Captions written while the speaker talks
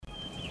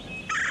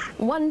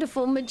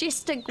wonderful,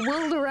 majestic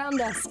world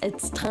around us.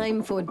 It's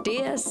time for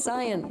Dear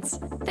Science.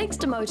 Thanks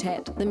to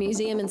MOTAT, the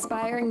museum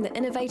inspiring the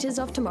innovators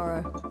of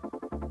tomorrow.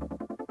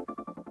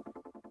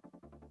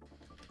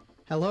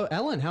 Hello,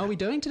 Alan. How are we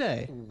doing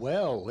today?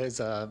 Well, that's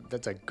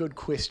a good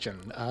question,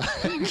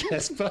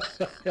 Jasper.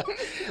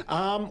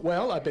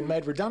 Well, I've been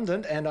made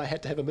redundant and I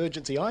had to have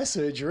emergency eye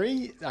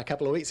surgery a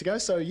couple of weeks ago.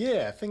 So,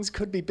 yeah, things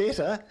could be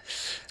better.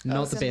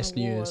 Not the best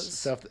news.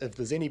 So if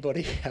there's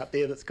anybody out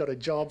there that's got a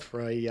job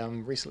for a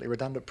recently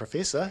redundant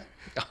professor,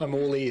 I'm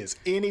all ears.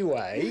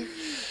 Anyway,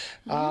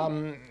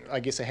 I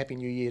guess a happy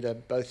new year to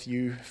both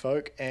you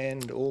folk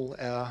and all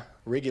our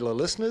regular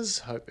listeners.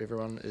 Hope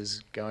everyone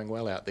is going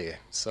well out there.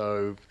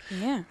 So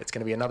it's going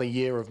to be another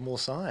year of more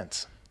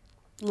science.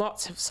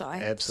 Lots of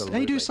science. Absolutely.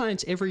 They do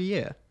science every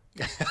year.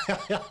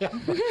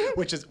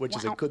 which is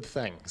a good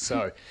thing.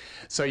 So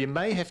you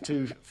may have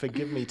to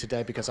forgive me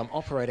today because I'm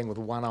operating with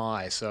one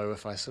eye. So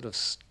if I sort of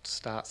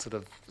start sort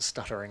of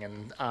stuttering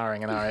and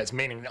ahhing, it's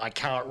meaning I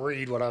can't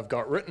read what I've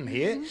got written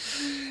here.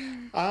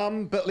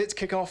 But let's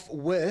kick off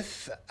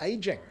with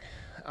ageing.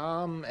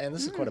 And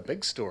this is quite a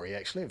big story,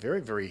 actually, a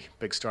very, very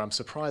big story. I'm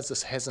surprised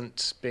this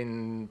hasn't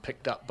been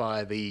picked up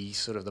by the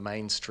sort of the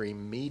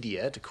mainstream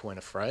media, to coin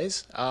a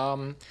phrase.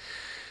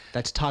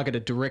 That's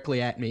targeted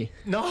directly at me.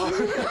 No!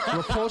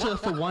 Reporter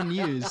for One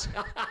News.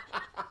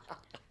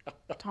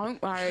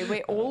 Don't worry,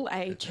 we're all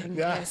aging,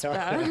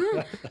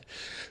 Jasper.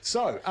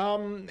 So,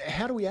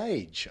 how do we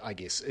age, I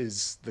guess,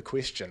 is the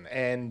question.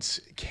 And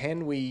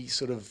can we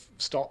sort of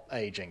stop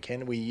aging?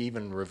 Can we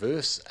even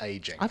reverse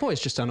aging? I've always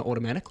just done it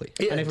automatically.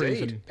 Yeah, I never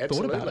indeed. even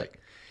thought about it.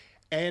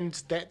 And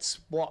that's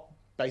what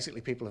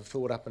basically people have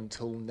thought up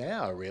until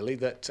now, really,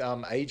 that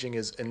aging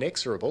is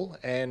inexorable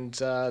and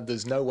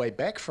there's no way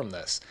back from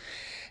this.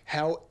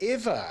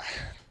 However,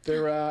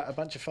 there are a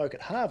bunch of folk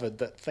at Harvard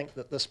that think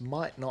that this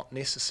might not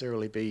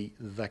necessarily be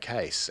the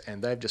case,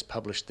 and they've just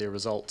published their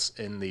results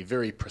in the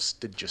very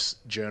prestigious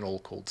journal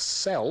called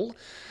Cell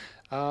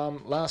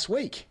last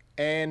week.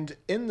 And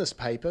in this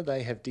paper,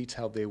 they have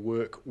detailed their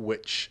work,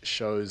 which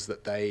shows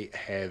that they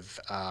have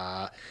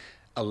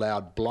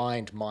allowed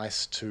blind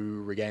mice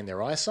to regain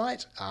their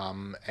eyesight,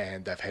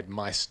 and they've had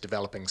mice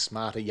developing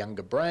smarter,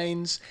 younger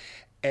brains,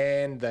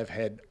 and they've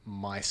had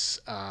mice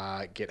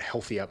get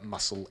healthier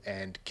muscle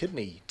and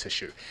kidney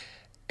tissue.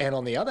 And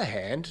on the other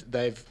hand,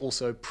 they've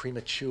also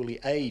prematurely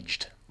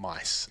aged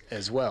mice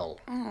as well.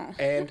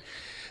 And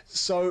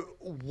so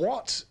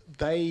what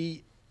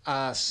they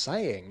are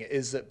saying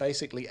is that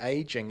basically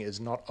aging is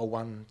not a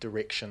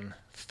one-direction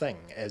thing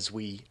as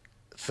we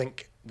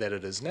think that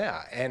it is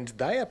now. And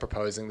they are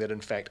proposing that,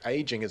 in fact,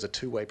 aging is a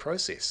two-way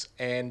process,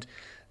 and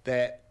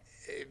that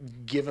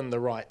given the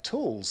right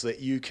tools, that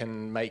you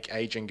can make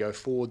aging go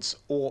forwards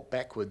or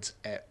backwards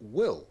at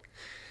will.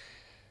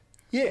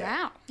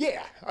 Yeah. Wow.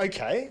 Yeah.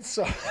 Okay.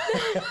 So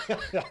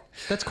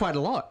That's quite a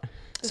lot.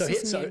 So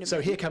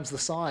here comes the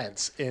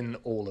science in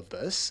all of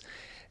this,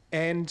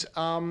 and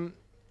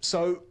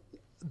so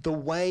the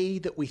way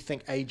that we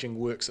think aging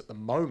works at the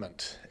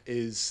moment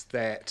is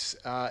that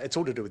it's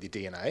all to do with your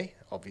DNA,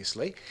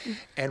 obviously.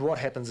 And what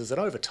happens is that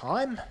over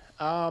time,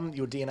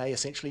 your DNA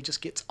essentially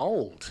just gets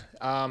old.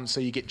 So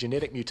you get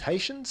genetic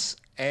mutations,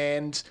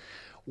 and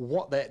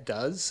what that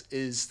does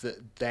is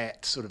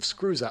that sort of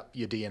screws up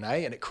your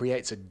DNA and it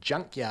creates a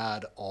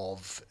junkyard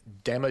of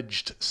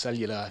damaged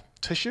cellular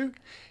tissue.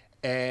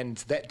 And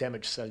that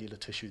damaged cellular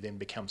tissue then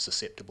becomes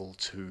susceptible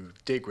to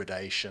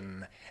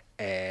degradation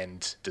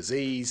and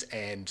disease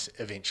and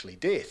eventually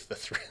death, the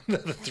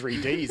three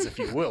Ds, if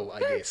you will, I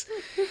guess.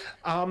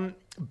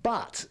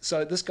 But,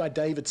 so this guy,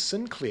 David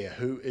Sinclair,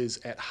 who is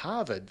at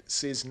Harvard,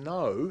 says,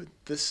 no,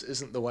 this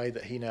isn't the way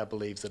that he now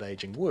believes that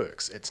aging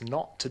works. It's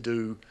not to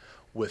do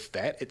with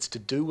that. It's to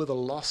do with a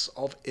loss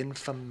of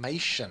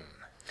information.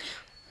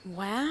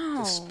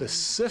 Wow.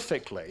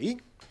 Specifically,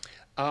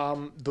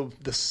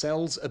 the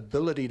cell's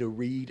ability to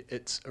read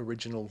its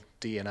original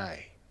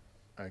DNA.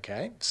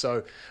 Okay,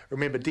 so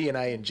remember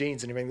DNA and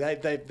genes and everything.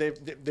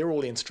 They're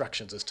all the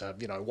instructions as to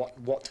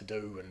what to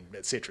do and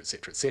et cetera, et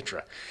cetera, et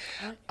cetera.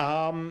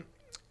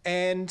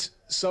 And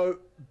so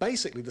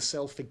basically, the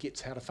cell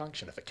forgets how to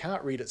function. If it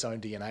can't read its own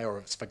DNA, or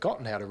if it's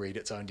forgotten how to read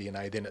its own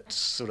DNA, then it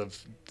sort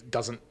of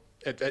doesn't.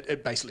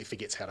 It basically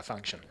forgets how to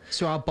function.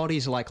 So our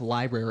bodies are like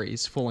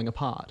libraries falling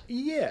apart.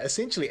 Yeah,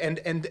 essentially.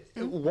 And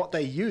what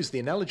they use, the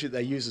analogy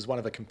they use is one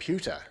of a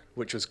computer,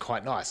 which was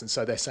quite nice. And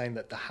so they're saying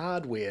that the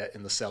hardware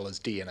in the cell is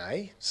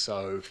DNA.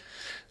 So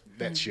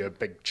that's your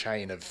big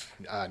chain of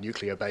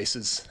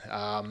nucleobases.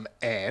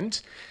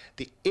 And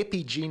the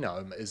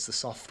epigenome is the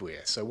software.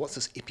 So what's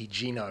this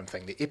epigenome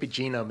thing? The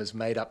epigenome is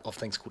made up of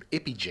things called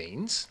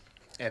epigenes.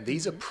 And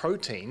these are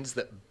proteins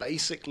that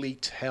basically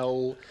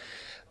tell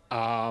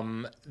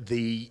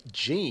the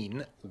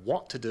gene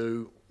what to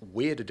do,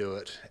 where to do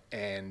it,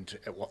 and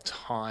at what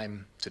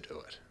time to do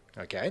it.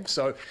 Okay,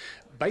 so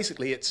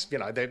basically, it's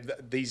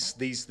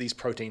these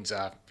proteins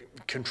are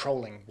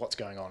controlling what's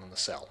going on in the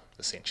cell,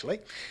 essentially.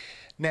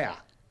 Now,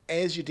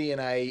 as your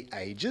DNA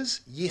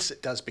ages, yes,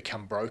 it does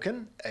become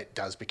broken. It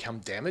does become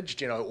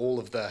damaged. All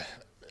of the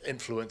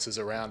influences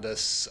around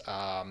us,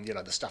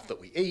 the stuff that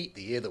we eat,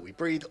 the air that we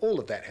breathe, all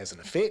of that has an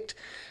effect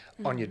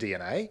on your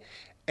DNA.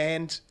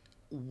 And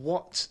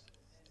what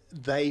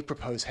they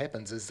propose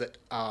happens is that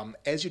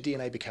as your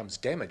DNA becomes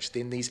damaged,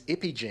 then these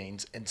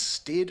epigenes,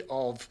 instead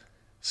of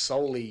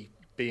solely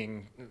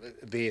being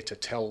there to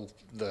tell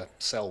the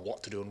cell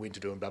what to do and when to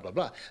do and blah, blah,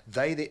 blah,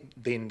 they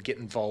then get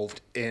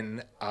involved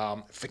in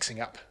fixing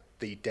up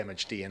the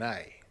damaged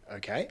DNA,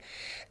 okay?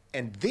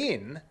 And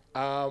then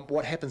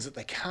what happens is that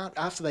they can't,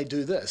 after they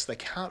do this, they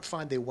can't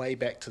find their way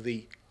back to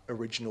the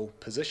original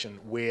position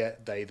where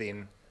they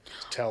then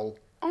tell...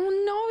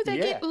 Oh no, they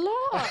get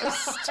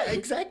lost.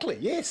 Exactly,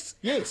 yes.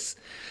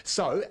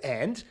 So,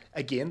 and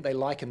again, they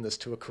liken this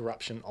to a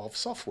corruption of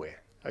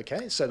software,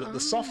 okay? So that the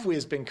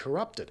software's been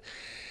corrupted.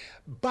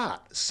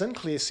 But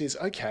Sinclair says,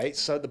 okay,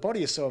 so the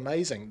body is so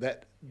amazing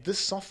that this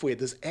software,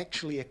 there's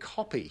actually a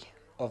copy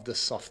of this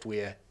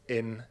software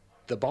in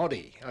the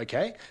body,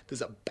 okay?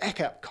 There's a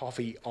backup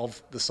copy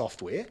of the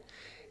software,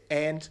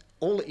 and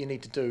all that you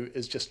need to do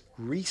is just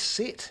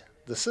reset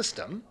the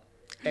system,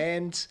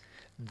 and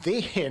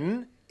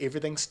then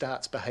everything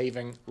starts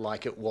behaving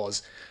like it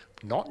was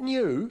not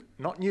new,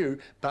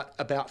 but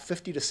about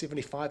 50 to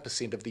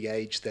 75% of the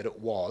age that it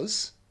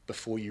was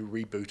before you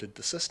rebooted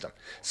the system.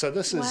 So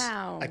this is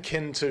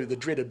akin to the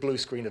dreaded blue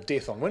screen of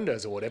death on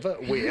Windows or whatever,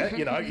 where,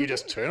 you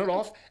just turn it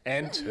off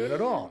and turn it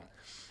on.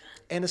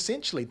 And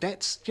essentially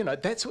that's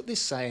what they're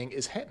saying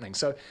is happening.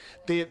 So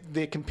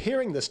they're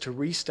comparing this to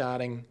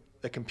restarting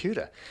the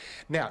computer.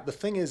 Now, the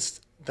thing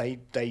is, they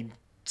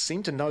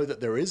seem to know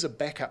that there is a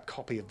backup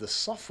copy of the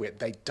software.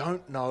 They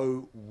don't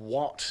know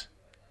what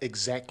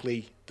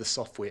exactly the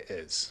software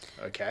is,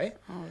 okay?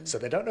 So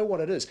they don't know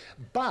what it is.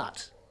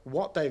 But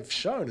what they've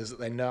shown is that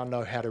they now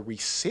know how to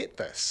reset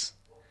this.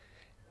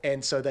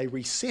 And so they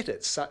reset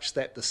it such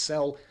that the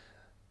cell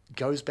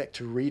goes back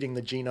to reading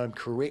the genome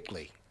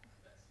correctly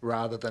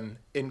rather than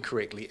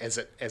incorrectly as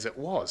it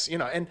was,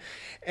 and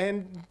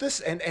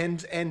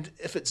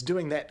if it's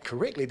doing that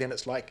correctly, then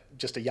it's like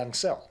just a young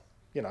cell,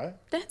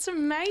 That's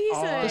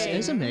amazing. This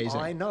is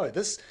amazing. I know.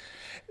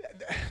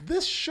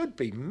 This should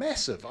be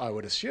massive, I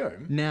would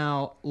assume.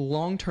 Now,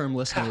 long-term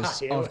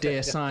listeners of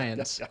Dear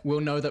Science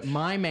will know that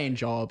my main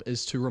job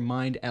is to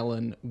remind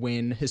Alan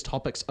when his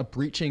topics are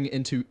breaching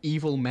into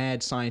evil,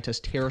 mad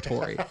scientist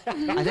territory.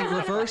 I think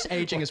reverse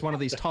aging is one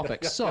of these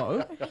topics.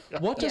 So,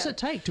 what does it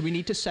take? Do we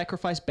need to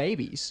sacrifice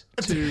babies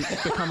to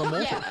become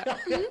immortal?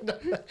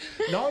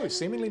 No,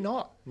 seemingly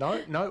not.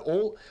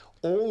 No.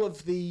 All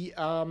of the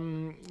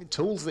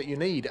tools that you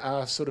need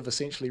are sort of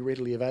essentially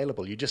readily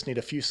available. You just need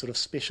a few sort of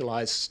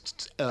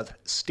specialised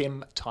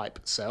stem type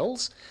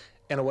cells,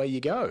 and away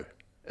you go,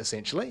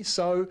 essentially.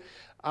 So,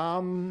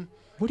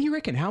 what do you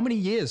reckon? How many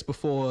years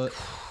before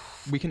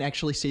we can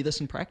actually see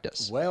this in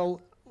practice? Well,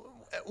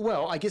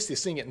 I guess they're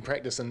seeing it in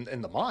practice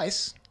in the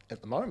mice at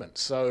the moment.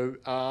 So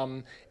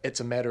it's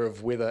a matter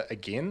of whether,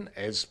 again,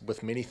 as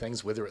with many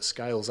things, whether it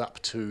scales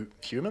up to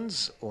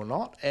humans or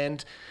not.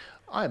 And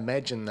I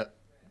imagine that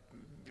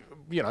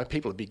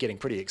people would be getting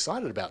pretty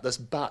excited about this,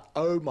 but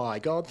oh my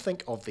God,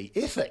 think of the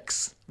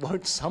ethics.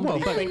 Won't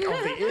somebody think of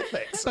the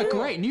ethics? But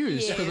great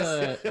news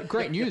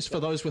for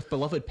those with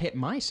beloved pet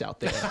mice out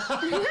there.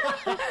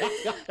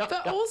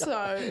 But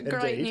also,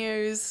 great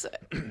news.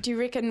 Do you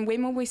reckon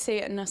when will we see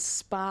it in a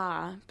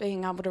spa,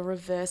 being able to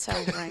reverse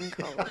our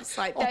wrinkles?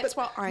 Like, that's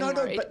what I'm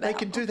worried but about. they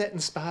can do that in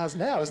spas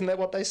now. Isn't that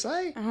what they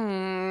say?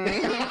 I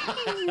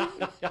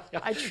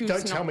choose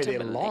Don't tell not me to they're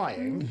believe.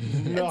 lying.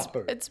 No.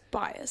 It's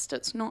biased.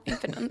 It's not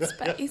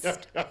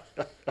evidence-based.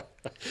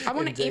 I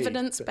want Indeed. an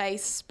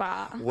evidence-based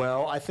spa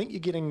Well, I think you're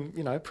getting,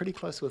 pretty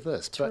close with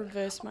this. to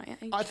reverse my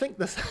age. I think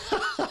this...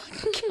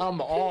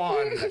 Come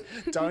on.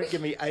 Don't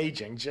give me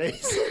aging,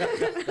 jeez.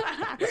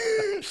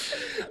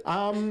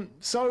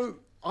 So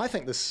I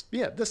think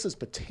this is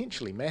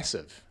potentially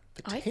massive.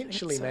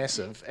 Potentially so.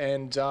 Massive.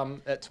 And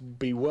it'd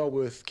be well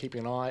worth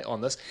keeping an eye on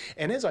this.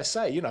 And as I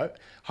say,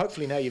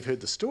 hopefully now you've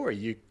heard the story,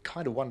 you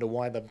kind of wonder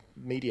why the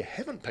media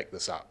haven't picked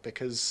this up,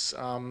 because...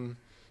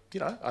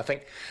 I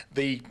think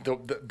the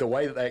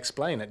way that they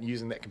explain it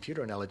using that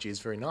computer analogy is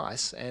very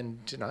nice, and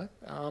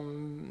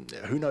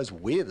who knows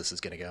where this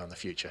is going to go in the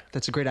future.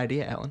 That's a great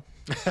idea, Alan.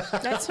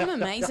 That's some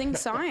amazing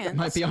science.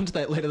 Might be onto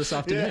that later this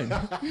afternoon.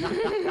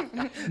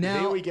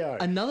 Now, There we go.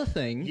 Another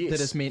thing Yes. that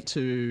is meant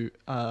to,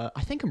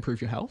 I think, improve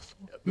your health,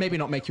 maybe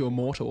not make you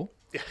immortal,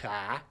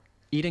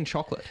 eating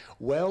chocolate.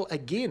 Well,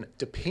 again,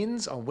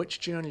 depends on which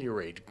journal you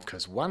read,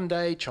 because one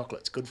day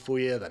chocolate's good for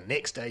you, the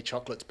next day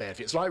chocolate's bad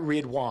for you. It's like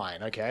red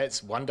wine, okay?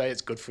 It's one day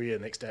it's good for you,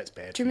 the next day it's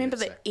bad Do you for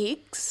remember you. the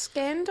egg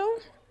scandal?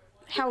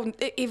 How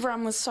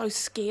everyone was so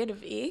scared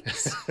of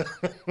eggs.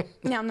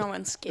 Now no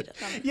one's scared of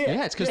them.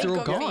 Yeah, it's because they're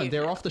all got gone. you.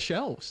 They're off the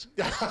shelves.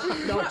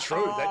 No,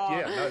 true.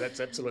 That's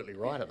absolutely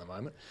right at the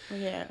moment.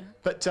 Yeah.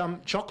 But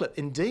chocolate,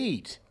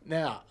 indeed.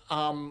 Now,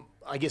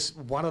 I guess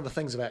one of the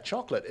things about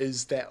chocolate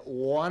is that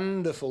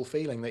wonderful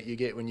feeling that you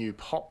get when you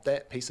pop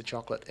that piece of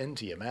chocolate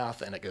into your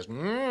mouth and it goes,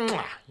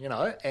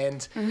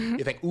 and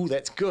you think, ooh,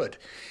 that's good.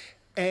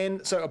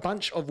 And so a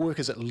bunch of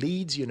workers at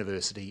Leeds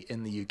University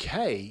in the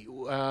UK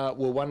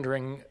were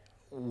wondering,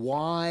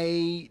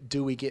 why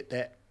do we get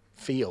that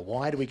feel?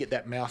 Why do we get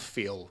that mouth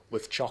feel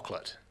with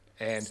chocolate?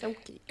 And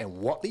Silky. And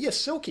what? Yes,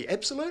 silky,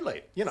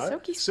 absolutely.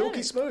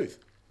 Silky smooth.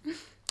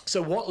 So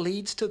what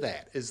leads to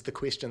that is the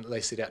question that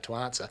they set out to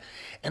answer.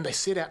 And they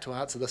set out to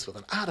answer this with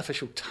an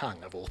artificial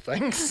tongue, of all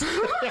things.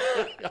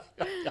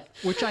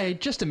 Which I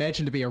just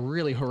imagine to be a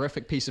really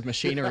horrific piece of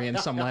machinery in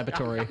some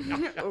laboratory.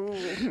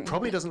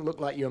 Probably doesn't look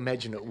like you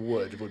imagine it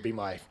would be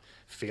my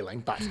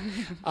feeling. But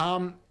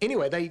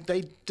anyway,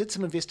 they did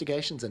some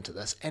investigations into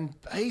this, and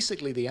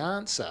basically the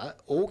answer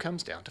all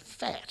comes down to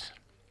fat,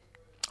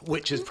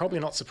 which is probably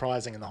not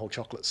surprising in the whole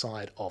chocolate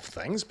side of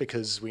things,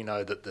 because we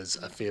know that there's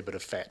a fair bit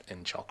of fat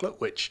in chocolate,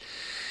 which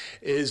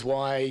is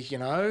why,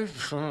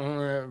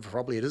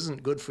 probably it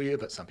isn't good for you,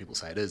 but some people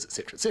say it is,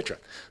 etc., etc.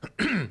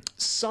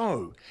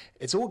 So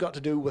it's all got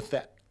to do with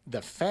that,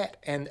 the fat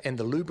and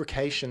the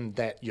lubrication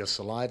that your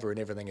saliva and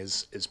everything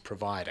is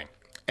providing.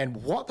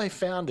 And what they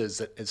found is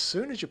that as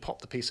soon as you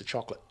pop the piece of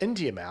chocolate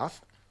into your mouth,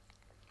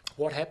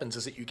 what happens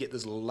is that you get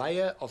this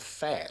layer of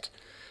fat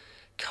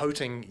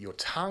coating your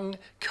tongue,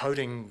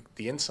 coating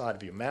the inside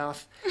of your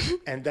mouth,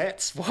 and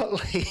that's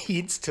what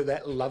leads to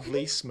that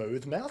lovely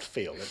smooth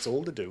mouthfeel. It's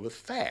all to do with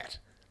fat.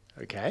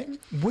 Okay.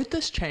 Would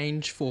this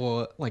change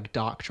for like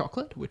dark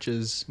chocolate, which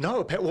is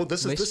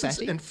this is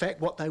fatty? In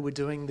fact what they were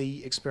doing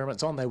the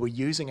experiments on. They were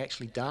using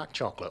actually dark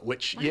chocolate,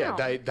 which Wow.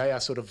 they are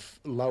sort of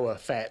lower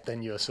fat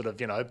than your sort of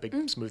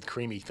big smooth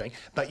creamy thing,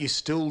 but you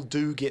still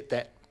do get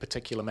that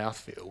particular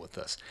mouthfeel with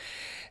this.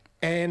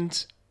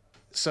 And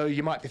so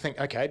you might be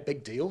thinking, okay,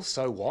 big deal.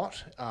 So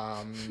what?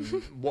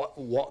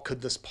 What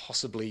could this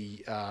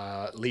possibly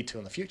lead to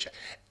in the future?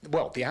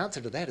 Well, the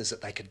answer to that is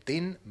that they could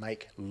then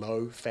make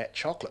low-fat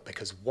chocolate,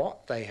 because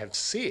what they have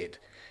said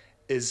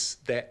is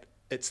that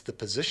it's the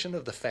position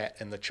of the fat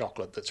in the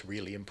chocolate that's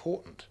really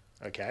important.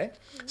 Okay,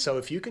 so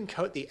if you can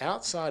coat the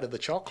outside of the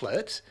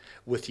chocolate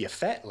with your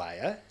fat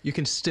layer, you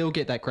can still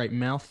get that great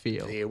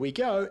mouthfeel. there we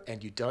go,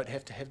 and you don't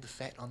have to have the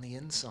fat on the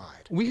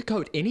inside. We could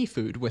coat any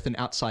food with an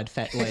outside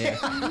fat layer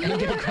and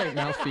get a great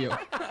mouthfeel.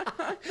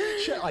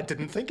 Sure, I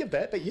didn't think of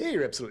that, but yeah,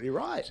 you're absolutely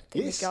right.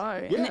 There Yes. you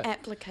go. Yeah. An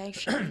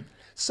application.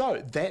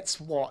 So that's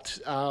what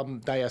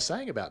they are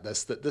saying about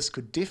this, that this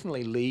could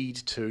definitely lead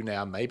to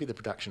now maybe the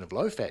production of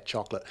low-fat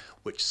chocolate,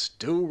 which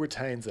still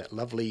retains that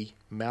lovely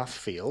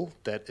mouthfeel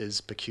that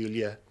is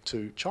peculiar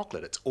to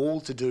chocolate. It's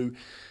all to do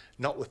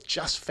not with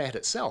just fat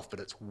itself, but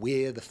it's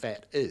where the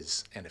fat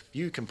is. And if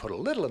you can put a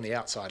little in the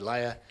outside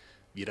layer,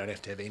 you don't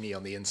have to have any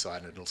on the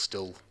inside, and it'll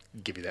still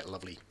give you that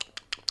lovely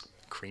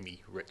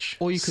creamy, rich,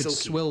 Or you could silky.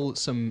 swill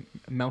some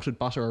melted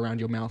butter around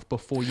your mouth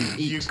before you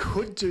eat. You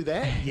could do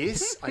that,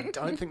 yes. I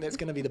don't think that's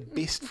going to be the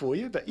best for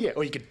you, but yeah.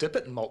 Or you could dip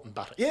it in molten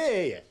butter.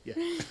 Yeah.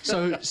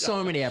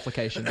 So many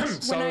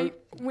applications.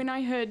 When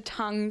I heard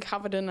tongue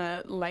covered in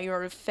a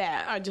layer of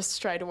fat, I just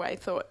straight away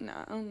thought, no,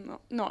 I'm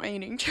not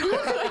eating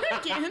chocolate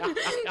again.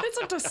 That's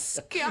a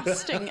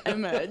disgusting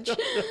image.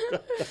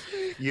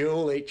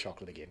 You'll eat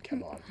chocolate again,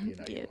 come on. You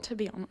Yeah, will. to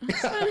be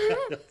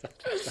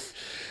honest.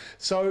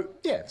 So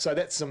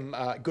that's some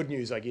good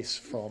news, I guess,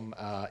 from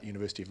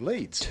University of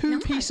Leeds.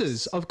 Two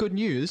pieces of good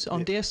news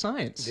on Dear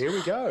Science. There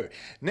we go.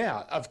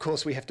 Now, of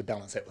course, we have to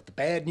balance that with the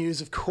bad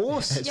news, of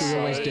course. As we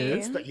always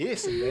do.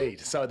 Yes,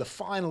 indeed. So the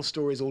final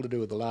story is all to do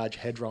with the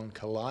Large Hadron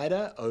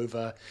Collider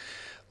over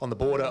on the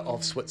border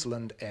of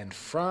Switzerland and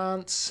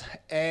France.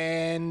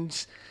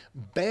 And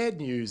bad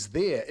news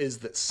there is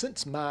that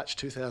since March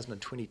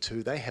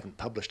 2022, they haven't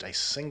published a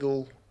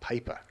single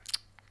paper.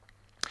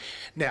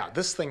 Now,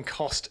 this thing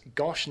cost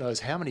gosh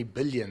knows how many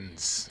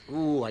billions.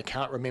 Ooh, I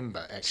can't remember,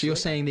 actually. So you're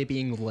saying they're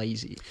being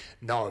lazy?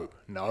 No,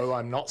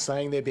 I'm not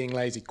saying they're being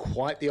lazy.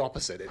 Quite the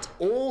opposite. It's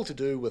all to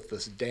do with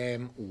this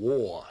damn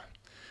war.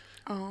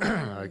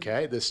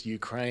 Okay, this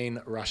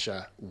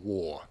Ukraine-Russia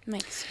war.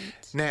 Makes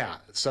sense. Now,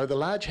 so the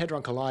Large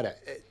Hadron Collider,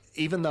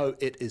 even though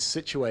it is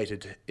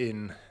situated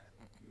in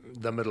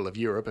the middle of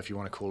Europe, if you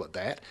want to call it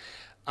that,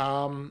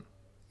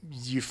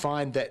 you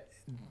find that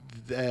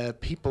the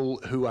people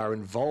who are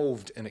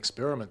involved in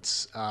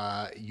experiments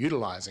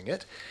utilizing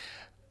it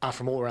are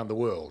from all around the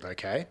world,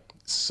 okay?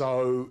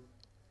 So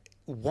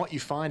what you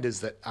find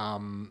is that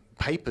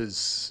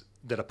papers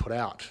that are put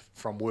out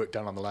from work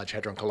done on the Large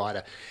Hadron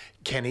Collider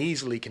can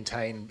easily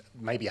contain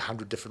maybe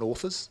 100 different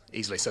authors,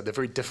 easily. So they're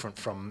very different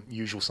from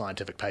usual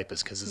scientific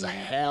papers because there's a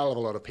hell of a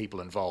lot of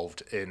people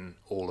involved in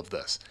all of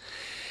this.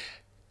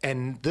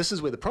 And this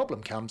is where the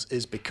problem comes,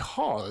 is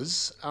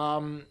because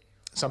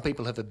some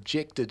people have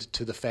objected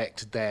to the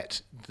fact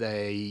that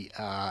they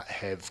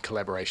have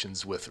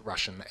collaborations with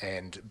Russian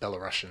and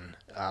Belarusian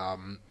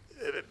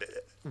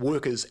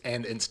workers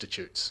and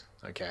institutes,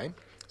 okay?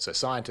 So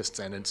scientists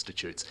and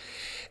institutes.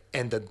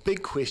 And the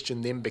big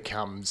question then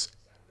becomes,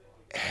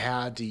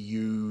 how do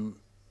you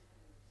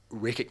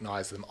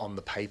recognize them on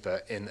the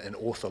paper in an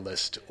author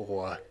list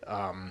or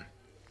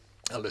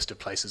a list of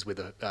places where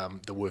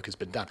the work has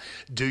been done?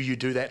 Do you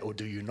do that or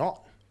do you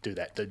not do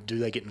that? Do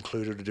they get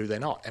included or do they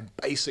not? And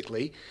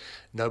basically,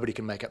 nobody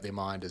can make up their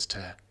mind as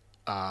to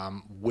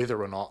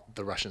whether or not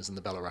the Russians and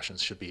the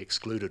Belarusians should be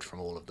excluded from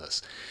all of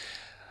this.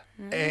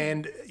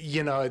 And,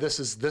 this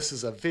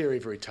is a very,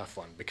 very tough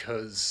one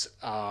because,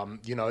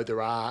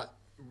 there are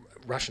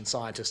Russian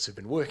scientists who've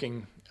been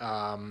working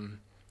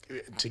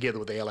together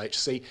with the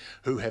LHC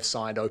who have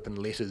signed open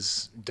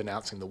letters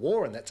denouncing the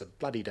war, and that's a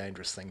bloody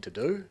dangerous thing to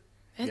do.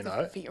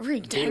 That's very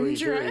dangerous.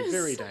 Very, very,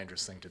 very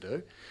dangerous thing to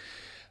do.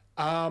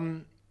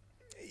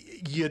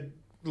 You'd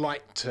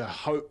like to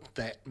hope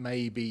that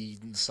maybe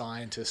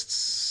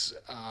scientists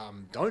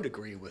don't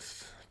agree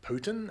with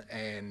Putin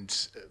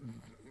and,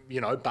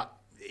 but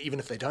even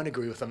if they don't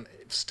agree with him,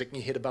 sticking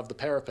your head above the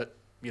parapet,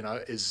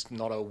 is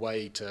not a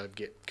way to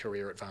get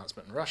career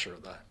advancement in Russia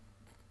at the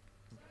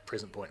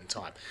present point in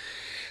time.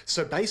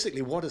 So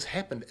basically what has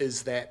happened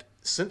is that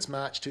since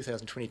March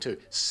 2022,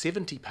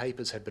 70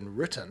 papers have been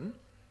written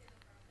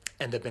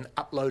and they've been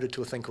uploaded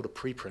to a thing called a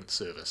preprint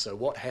server. So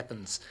what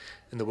happens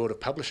in the world of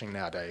publishing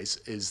nowadays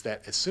is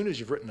that as soon as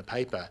you've written a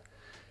paper,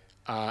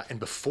 and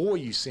before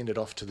you send it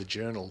off to the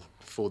journal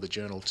for the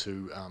journal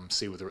to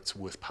see whether it's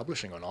worth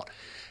publishing or not,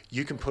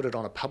 you can put it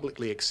on a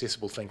publicly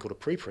accessible thing called a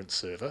preprint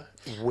server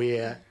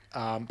where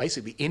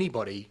basically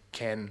anybody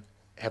can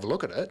have a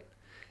look at it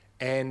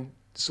and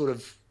sort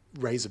of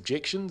raise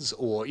objections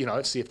or,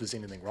 see if there's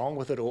anything wrong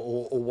with it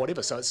or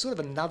whatever. So it's sort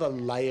of another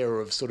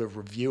layer of sort of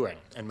reviewing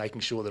and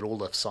making sure that all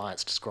the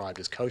science described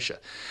is kosher.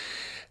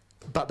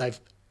 But they've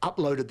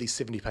uploaded these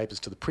 70 papers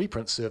to the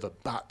preprint server,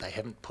 but they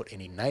haven't put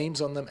any names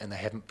on them and they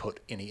haven't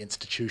put any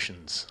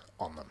institutions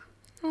on them.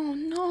 Oh,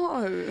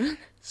 no.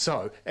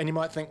 So, and you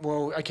might think,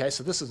 well, okay,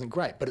 so this isn't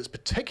great, but it's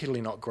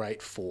particularly not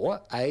great for,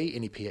 A,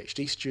 any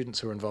PhD students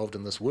who are involved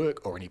in this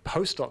work, or any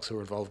postdocs who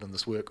are involved in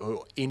this work,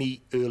 or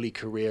any early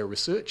career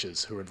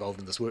researchers who are involved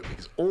in this work,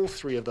 because all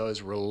three of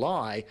those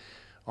rely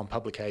on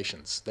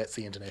publications. That's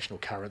the international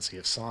currency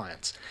of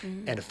science.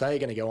 Mm-hmm. And if they're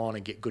going to go on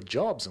and get good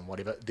jobs and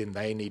whatever, then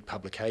they need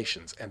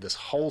publications. And this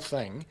whole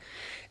thing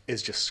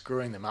is just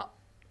screwing them up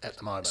at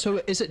the moment.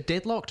 So is it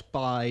deadlocked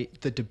by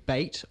the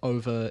debate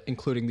over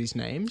including these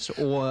names,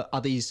 or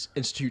are these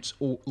institutes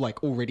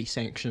already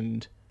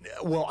sanctioned?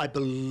 Well, I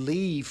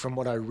believe from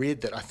what I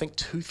read that I think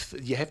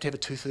you have to have a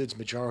 2/3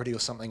 majority or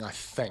something, I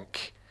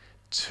think,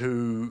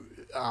 to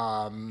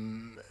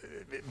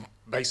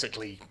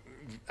basically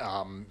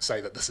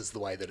say that this is the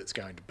way that it's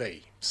going to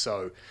be.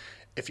 So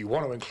if you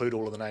want to include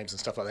all of the names and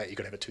stuff like that, you've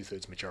got to have a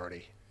 2/3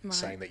 majority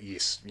saying that,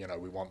 yes,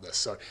 we want this.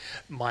 So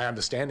my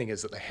understanding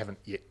is that they haven't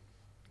yet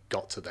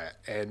got to that.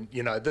 And,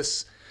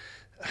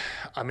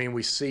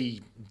 we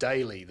see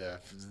daily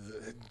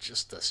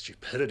just the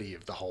stupidity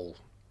of the whole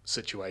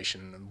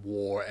situation and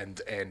war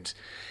and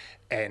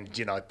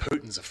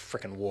Putin's a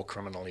frickin' war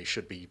criminal. He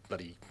should be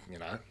bloody,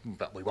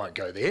 but we won't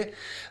go there.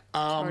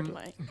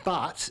 Totally.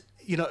 But,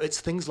 it's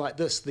things like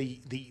this,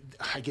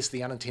 I guess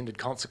the unintended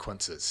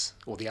consequences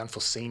or the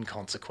unforeseen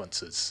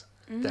consequences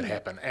that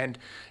happen. And,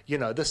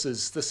 this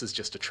is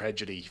just a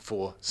tragedy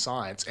for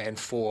science and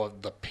for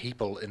the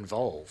people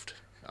involved.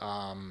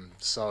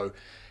 So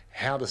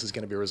how this is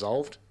going to be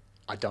resolved,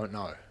 I don't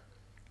know.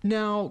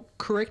 Now,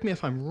 correct me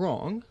if I'm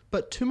wrong,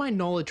 but to my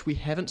knowledge, we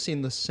haven't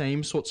seen the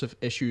same sorts of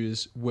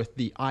issues with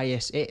the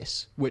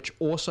ISS, which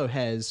also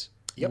has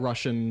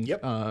Russian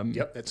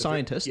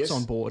scientists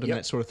on board and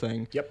that sort of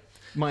thing. Yep.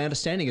 My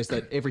understanding is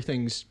that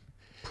everything's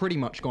pretty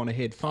much gone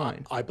ahead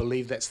fine. I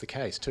believe that's the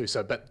case too.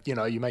 So, but,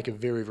 you make a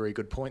very, very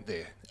good point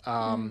there.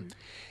 And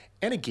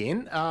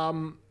again,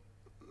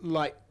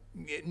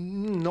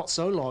 not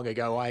so long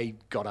ago, I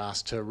got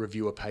asked to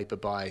review a paper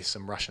by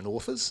some Russian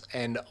authors,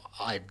 and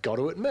I've got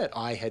to admit,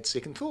 I had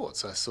second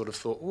thoughts. I sort of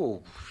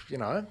thought,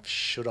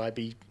 should I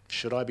be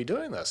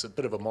doing this? A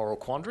bit of a moral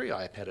quandary.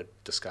 I had a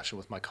discussion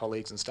with my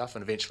colleagues and stuff,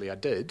 and eventually I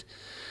did,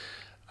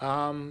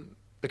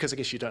 because I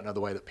guess you don't know the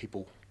way that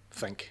people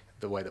think,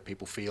 the way that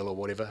people feel, or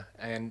whatever.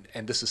 And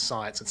this is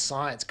science, and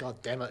science,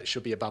 God damn it,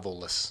 should be above all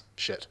this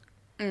shit.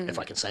 If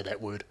I can say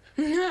that word.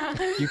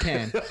 You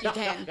can. You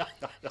can.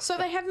 So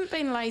they haven't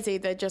been lazy,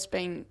 they've just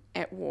been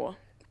at war.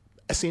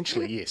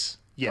 Essentially, yes.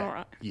 Yeah. All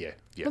right. Yeah.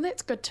 Well,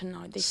 that's good to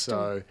know. They're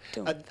still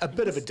doing a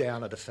bit of a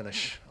downer to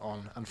finish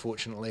on,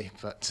 unfortunately,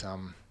 but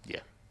yeah.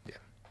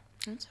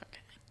 That's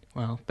okay.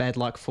 Well, bad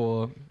luck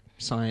for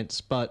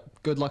science, but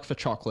good luck for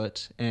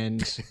chocolate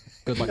and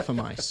good luck for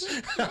mice.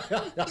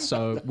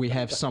 So we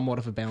have somewhat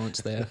of a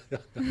balance there.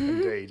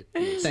 Indeed.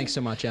 Yes. Thanks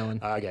so much, Alan.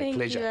 Okay, Thank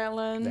pleasure. you,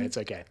 Alan. That's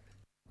okay.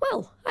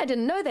 Well, I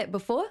didn't know that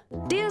before.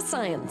 Dear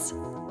Science,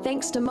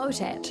 thanks to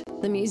MOTAT,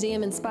 the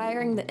museum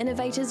inspiring the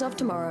innovators of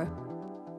tomorrow.